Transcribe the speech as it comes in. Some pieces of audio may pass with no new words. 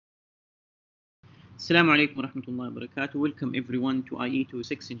Assalamu alaikum wa rahmatullahi wa barakatuh. Welcome everyone to IE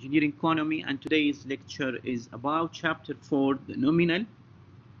 26 Engineering Economy, and today's lecture is about chapter 4, the nominal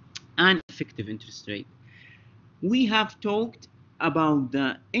and effective interest rate. We have talked about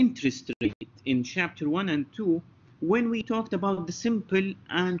the interest rate in chapter 1 and 2 when we talked about the simple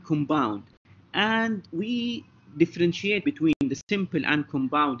and compound, and we differentiate between the simple and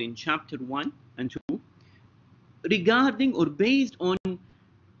compound in chapter 1 and 2 regarding or based on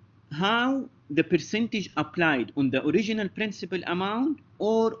how the percentage applied on the original principal amount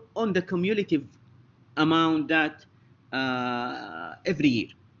or on the cumulative amount that every year.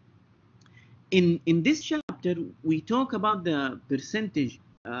 In this chapter, we talk about the percentage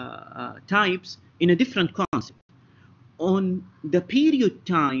types in a different concept. On the period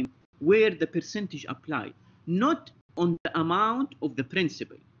time where the percentage applied, not on the amount of the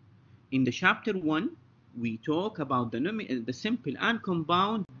principal. In the chapter 1, we talk about the simple and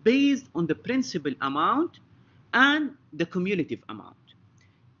compound based on the principal amount and the cumulative amount.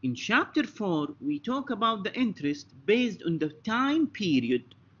 In chapter 4, we talk about the interest based on the time period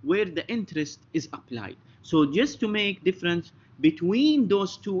where the interest is applied. So just to make difference between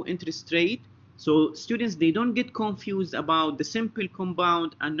those two interest rates, so students, they don't get confused about the simple,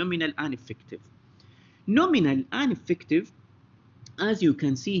 compound, and nominal and effective. Nominal and effective, as you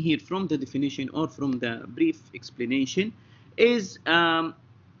can see here from the definition or from the brief explanation, is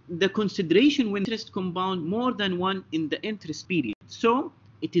the consideration when interest compound more than one in the interest period. So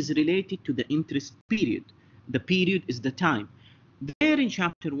it is related to the interest period. The period is the time. There in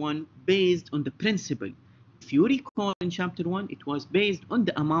chapter 1, based on the principal. If you recall, in chapter 1, it was based on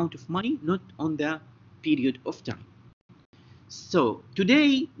the amount of money, not on the period of time. So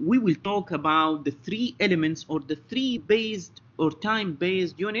today we will talk about the three elements or the three based or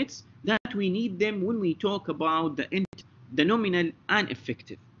time-based units that we need them when we talk about the nominal and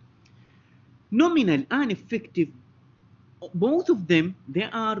effective. Nominal and effective, both of them, they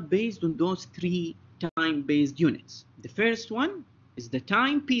are based on those three time-based units. The first one is the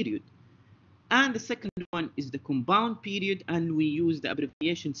time period, and the second one is the compound period, and we use the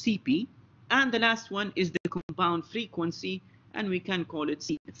abbreviation CP, and the last one is the compound frequency, and we can call it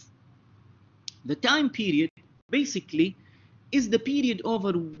CF. The time period basically is the period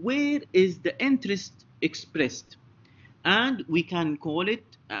over where is the interest expressed, and we can call it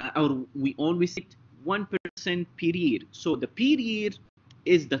or we always say 1% per year. So the per year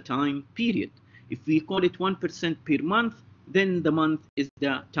is the time period. If we call it 1% per month, then the month is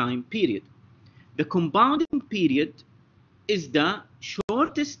the time period. The compounding period is the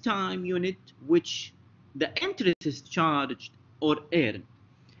shortest time unit which the interest is charged or earned.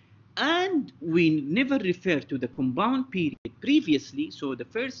 And we never refer to the compound period previously, so the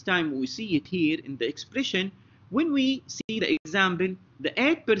first time we see it here in the expression when we see the example, the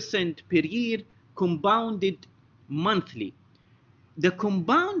 8% per year compounded monthly. The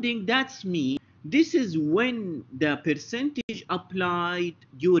compounding, that's mean this is when the percentage applied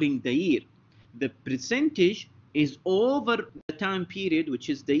during the year. The percentage is over the time period, which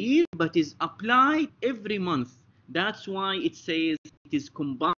is the year, but is applied every month. That's why it says it is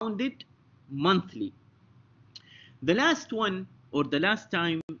compounded monthly. The last one, or the last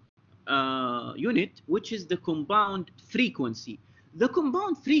time unit, which is the compound frequency. The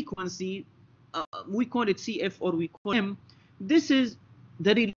compound frequency, we call it CF or we call M. This is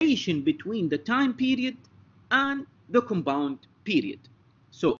the relation between the time period and the compound period.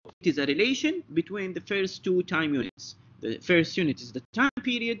 So it is a relation between the first two time units. The first unit is the time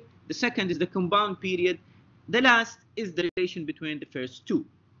period, the second is the compound period, the last is the relation between the first two.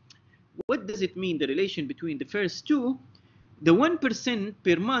 What does it mean, the relation between the first two? The 1%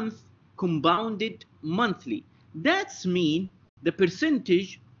 per month compounded monthly. That's mean the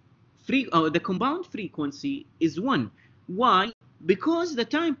percentage the compound frequency is 1. Why? Because the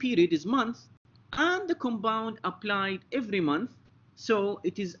time period is month and the compound applied every month, so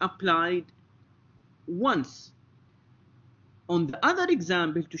it is applied once. On the other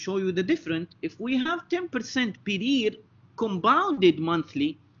example, to show you the difference, if we have 10% per year compounded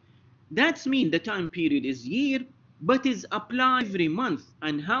monthly, that's mean the time period is year, but is applied every month.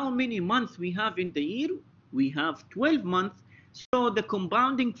 And how many months we have in the year? We have 12 months, so the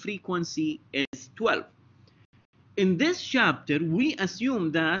compounding frequency is 12. In this chapter, we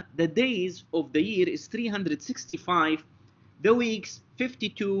assume that the days of the year is 365, the weeks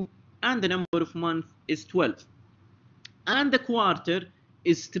 52, and the number of months is 12. And the quarter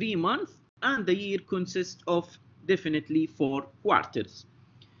is 3 months, and the year consists of definitely 4 quarters.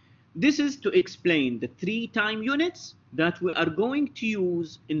 This is to explain the 3 time units that we are going to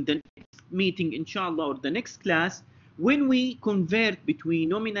use in the next meeting, inshallah, or the next class, when we convert between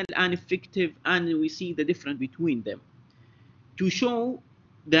nominal and effective and we see the difference between them. To show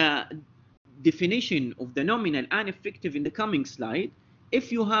the definition of the nominal and effective in the coming slide,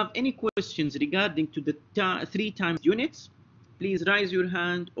 if you have any questions regarding to the 3 times units, please raise your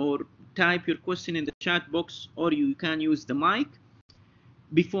hand or type your question in the chat box, or you can use the mic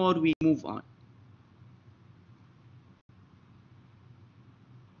before we move on.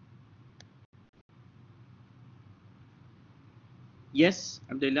 Yes,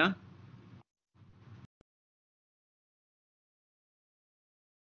 Abdullah?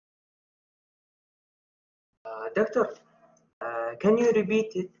 Doctor, can you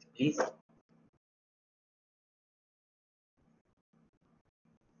repeat it, please?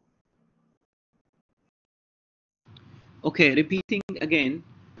 Okay, repeating again,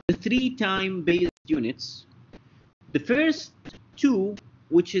 the 3 time based units, the first 2,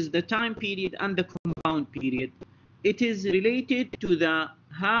 which is the time period and the compound period, it is related to the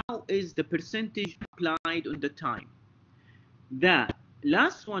how is the percentage applied on the time. The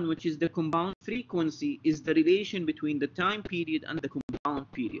last one, which is the compound frequency, is the relation between the time period and the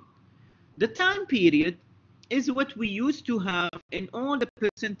compound period. The time period is what we used to have in all the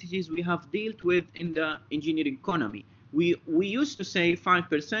percentages we have dealt with in the engineering economy. We used to say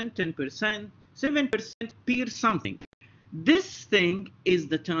 5%, 10%, 7% per something. This thing is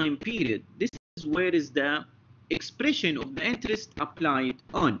the time period. This is where is the expression of the interest applied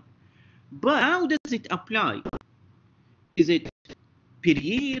on. But how does it apply? Is it per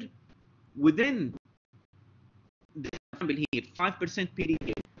year within the example here, 5% per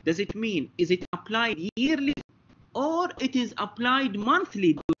year? Does it mean, is it applied yearly, or it is applied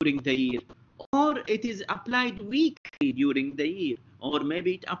monthly during the year, or it is applied weekly during the year, or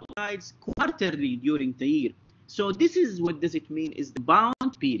maybe it applies quarterly during the year? So this is what does it mean is the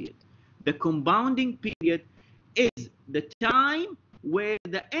bound period. The compounding period is the time where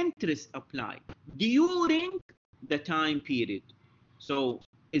the interest applied during the time period. So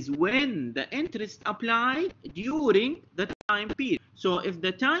is when the interest applied during the time period. So if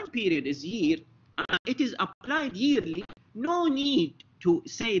the time period is year and it is applied yearly, no need to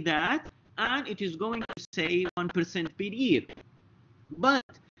say that, and it is going to say 1% per year. But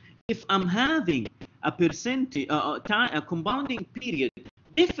if I'm having a percentage, a compounding period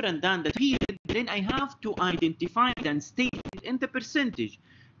different than the period, then I have to identify it and state it in the percentage.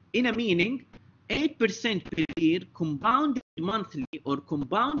 In a meaning, 8% per year compounded monthly or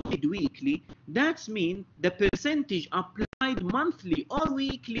compounded weekly, that means the percentage applied monthly or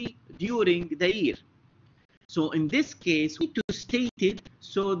weekly during the year. So in this case, we need to state it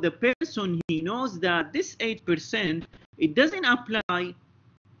so the person, he knows that this 8%, it doesn't apply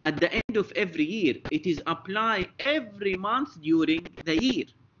at the end of every year. It is applied every month during the year.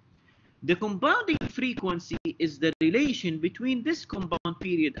 The compounding frequency is the relation between this compound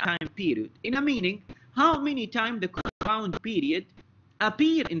period and time period. In a meaning, how many times the compound period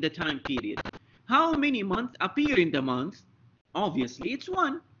appear in the time period. How many months appear in the month? Obviously, it's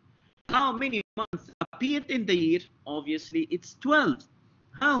 1. How many months appeared in the year? Obviously, it's 12.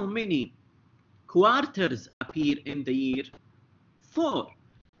 How many quarters appear in the year? 4.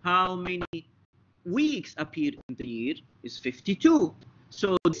 How many weeks appear in the year? Is 52.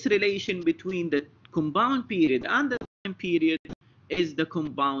 So this relation between the compound period and the time period is the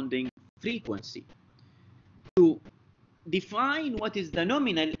compounding frequency. To define what is the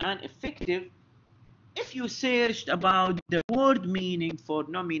nominal and effective, if you searched about the word meaning for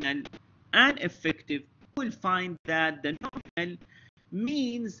nominal and effective, you will find that the nominal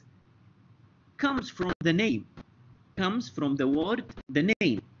means comes from the name, comes from the word the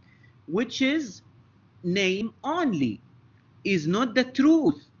name, which is name only, is not the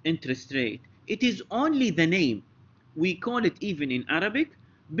truth interest rate. It is only the name. We call it even in Arabic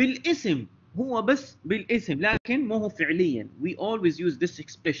بالاسم. هو بس بالاسم لكن مو هو فعليا. We always use this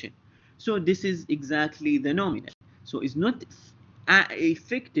expression. So this is exactly the nominal. So it's not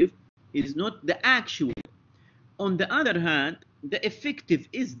effective, is not the actual. On the other hand, the effective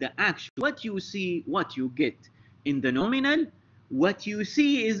is the actual. What you see, what you get. In the nominal, what you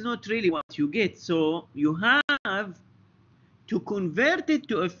see is not really what you get. So you have to convert it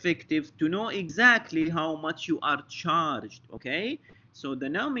to effective to know exactly how much you are charged. Okay, so the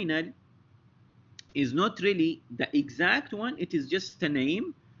nominal is not really the exact one, it is just a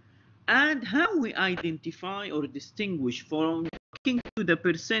name. And how we identify or distinguish from looking to the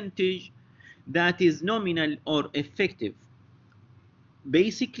percentage that is nominal or effective.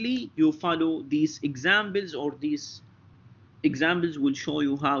 Basically, you follow these examples, or these examples will show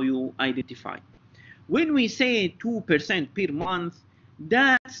you how you identify. When we say 2% per month,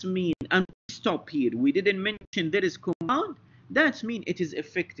 that means, and this stop here, we didn't mention there is compound, that means it is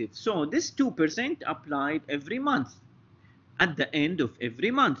effective. So this 2% applied every month, at the end of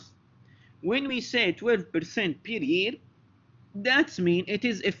every month. When we say 12% per year, that means it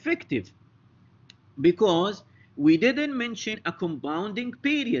is effective, because we didn't mention a compounding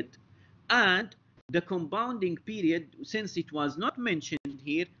period, and the compounding period, since it was not mentioned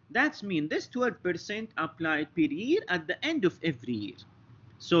here, that means this 12% applied per year at the end of every year.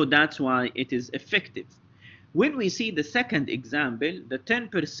 So that's why it is effective. When we see the second example, the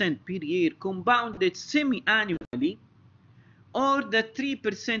 10% per year compounded semi-annually, or the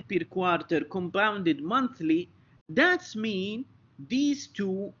 3% per quarter compounded monthly, that means these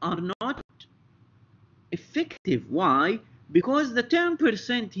two are not effective. Why? Because the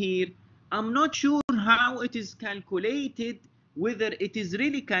 10% here, I'm not sure how it is calculated, whether it is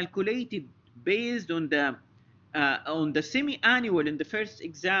really calculated based on the semi-annual in the first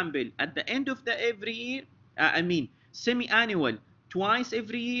example at the end of the every year, semi-annual twice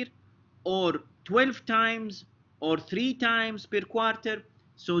every year, or 12 times, or 3 times per quarter.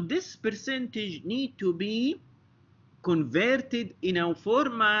 So this percentage need to be converted in a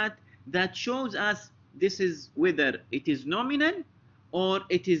format that shows us this is whether it is nominal or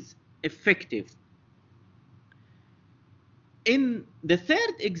it is effective. In the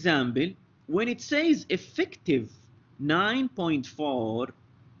third example, when it says effective 9.4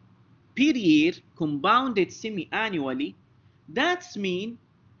 per year compounded semi-annually, that means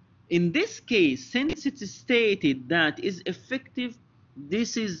in this case, since it is stated that is effective,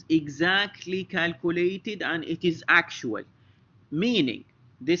 this is exactly calculated and it is actual, meaning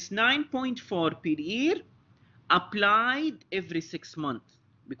this 9.4 per year applied every 6 months,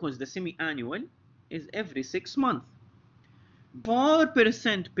 because the semi-annual is every 6 months.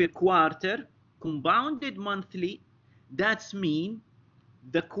 4% per quarter compounded monthly, that means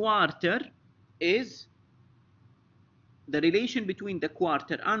the quarter is the relation between the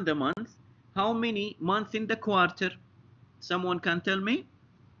quarter and the month. How many months in the quarter? Someone can tell me?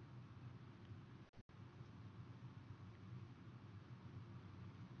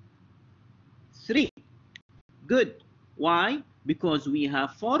 3. Good. Why? Because we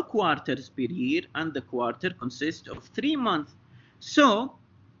have 4 quarters per year and the quarter consists of 3 months. So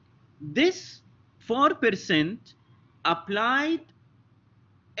this 4% applied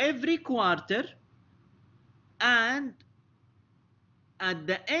every quarter, and at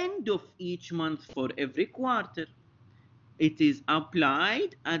the end of each month for every quarter. It is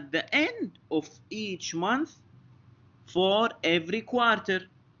applied at the end of each month for every quarter.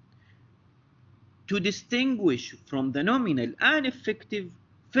 To distinguish from the nominal and effective,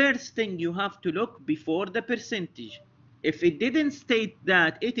 first thing you have to look before the percentage. If it didn't state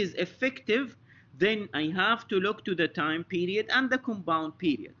that it is effective, then I have to look to the time period and the compound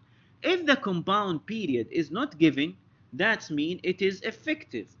period. If the compound period is not given, that means it is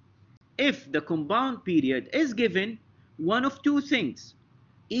effective. If the compound period is given, one of two things: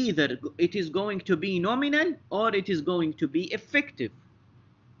 either it is going to be nominal or it is going to be effective.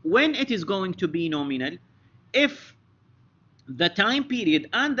 When it is going to be nominal, if the time period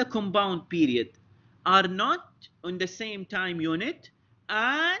and the compound period are not on the same time unit,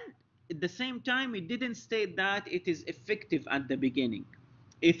 and at the same time it didn't state that it is effective at the beginning.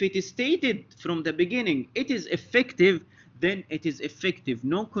 If it is stated from the beginning it is effective, then it is effective,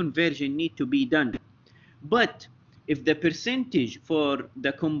 no conversion need to be done. But if the percentage for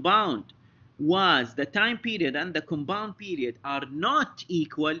the compound was the time period and the compound period are not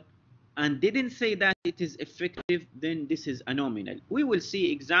equal and didn't say that it is effective, then this is a nominal. We will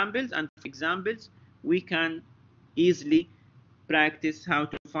see examples, and for examples we can easily practice how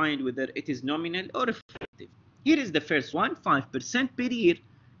to find whether it is nominal or effective. Here is the first one, 5% per year.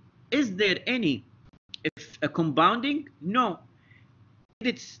 Is there any compounding? No.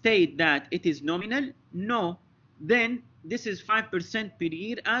 Did it state that it is nominal? No. Then this is 5% per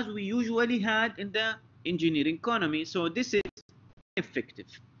year as we usually had in the engineering economy. So this is effective.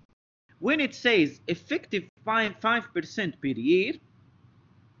 When it says effective 5% per year,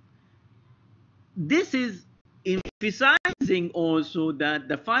 this is emphasizing also that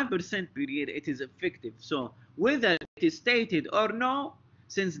the 5% per year it is effective. So whether it is stated or no,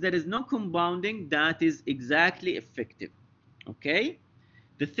 since there is no compounding, that is exactly effective. Okay.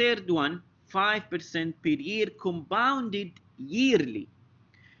 The third one, 5% per year compounded yearly.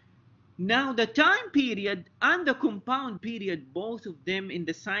 Now the time period and the compound period, both of them in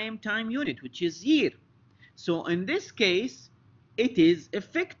the same time unit, which is year. So in this case, it is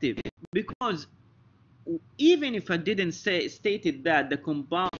effective, because even if I didn't stated that the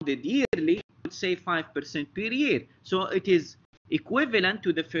compounded yearly, I would say 5% per year. So it is equivalent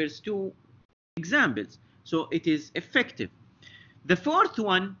to the first two examples. So it is effective. The fourth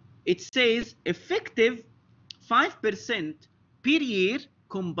one, it says effective 5% per year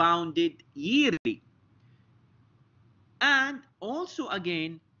compounded yearly. And also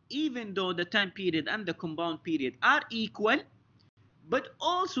again, even though the time period and the compound period are equal, but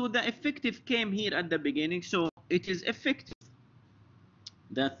also the effective came here at the beginning, so it is effective.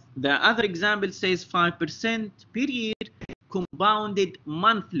 The other example says 5% per year compounded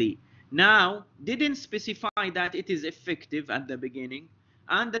monthly. Now, didn't specify that it is effective at the beginning,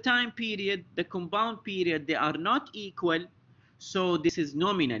 and the time period, the compound period, they are not equal, so this is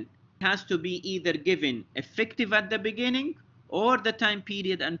nominal. It has to be either given effective at the beginning or the time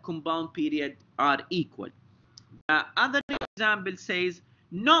period and compound period are equal. The other example says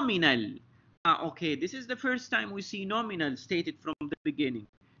nominal. Okay, this is the first time we see nominal stated from the beginning.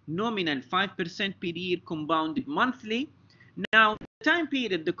 Nominal 5% per year compounded monthly. Now, the time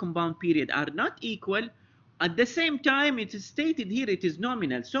period, the compound period are not equal. At the same time, it is stated here it is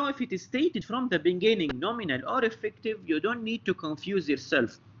nominal. So if it is stated from the beginning, nominal or effective, you don't need to confuse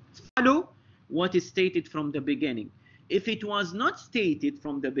yourself. Follow what is stated from the beginning. If it was not stated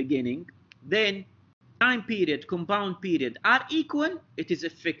from the beginning, then time period, compound period are equal, it is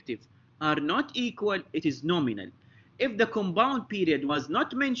effective. Are not equal, it is nominal. If the compound period was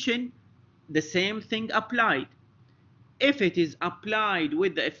not mentioned, the same thing applied. If it is applied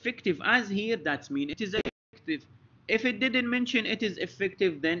with the effective as here, that means it is effective. If it didn't mention it is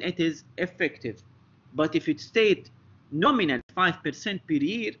effective, then it is effective. But if it state nominal 5% per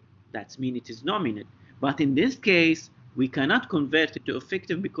year, that means it is nominal. But in this case, we cannot convert it to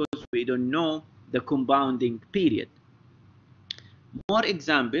effective because we don't know the compounding period. More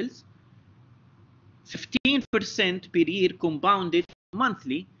examples. 15% per year compounded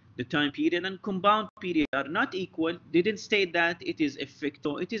monthly. The time period and compound period are not equal. Didn't state that it is effective,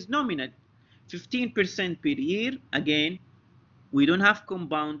 so it is nominal. 15% per year, again, we don't have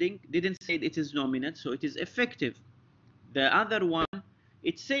compounding. Didn't say it is nominal, so it is effective. The other one,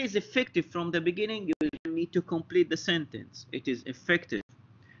 it says effective from the beginning. You need to complete the sentence. It is effective.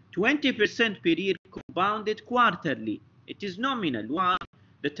 20% per year compounded quarterly. It is nominal. Why?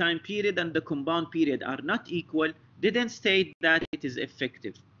 The time period and the compound period are not equal. Didn't state that it is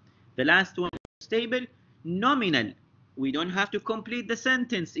effective. The last one, stable, nominal. We don't have to complete the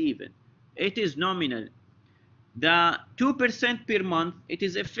sentence even. It is nominal. The 2% per month, it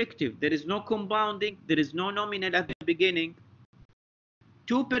is effective. There is no compounding. There is no nominal at the beginning.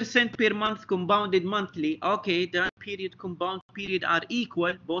 2% per month compounded monthly. Okay, the period, compound period are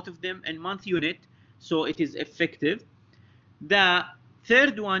equal, both of them in month unit, so it is effective. The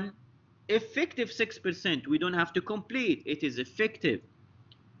third one, effective 6%. We don't have to complete. It is effective.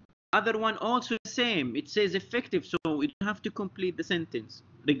 Other one also the same. It says effective, so we don't have to complete the sentence,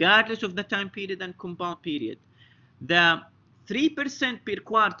 regardless of the time period and compound period. The 3% per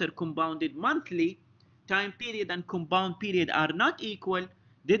quarter compounded monthly, time period and compound period are not equal.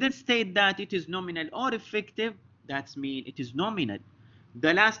 Didn't state that it is nominal or effective. That means it is nominal.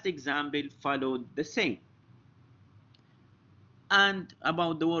 The last example followed the same. And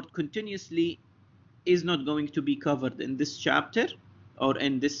about the word continuously is not going to be covered in this chapter or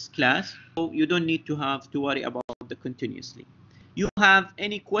in this class, so you don't need to worry about the continuously. You have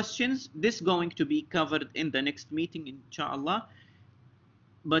any questions? This is going to be covered in the next meeting, inshallah.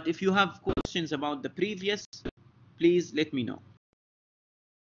 But if you have questions about the previous, please let me know.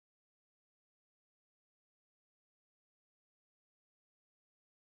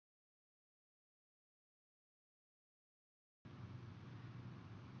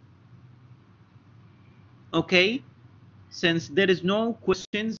 Okay, since there is no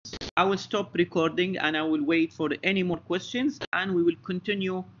questions, I will stop recording and I will wait for any more questions, and we will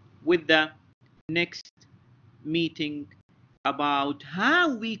continue with the next meeting about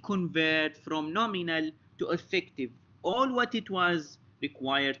how we convert from nominal to effective. All what it was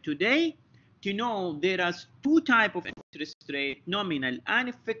required today to know there are two types of interest rate, nominal and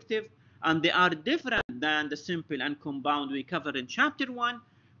effective, and they are different than the simple and compound we covered in chapter 1.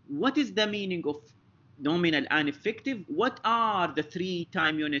 What is the meaning of nominal and effective? What are the three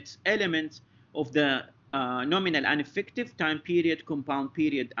time units elements of the nominal and effective? Time period, compound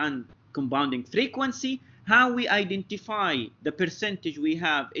period, and compounding frequency. How we identify the percentage we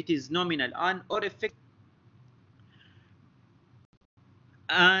have, it is nominal and or effective,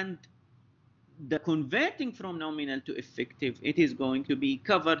 and the converting from nominal to effective, it is going to be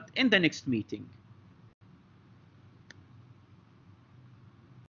covered in the next meeting.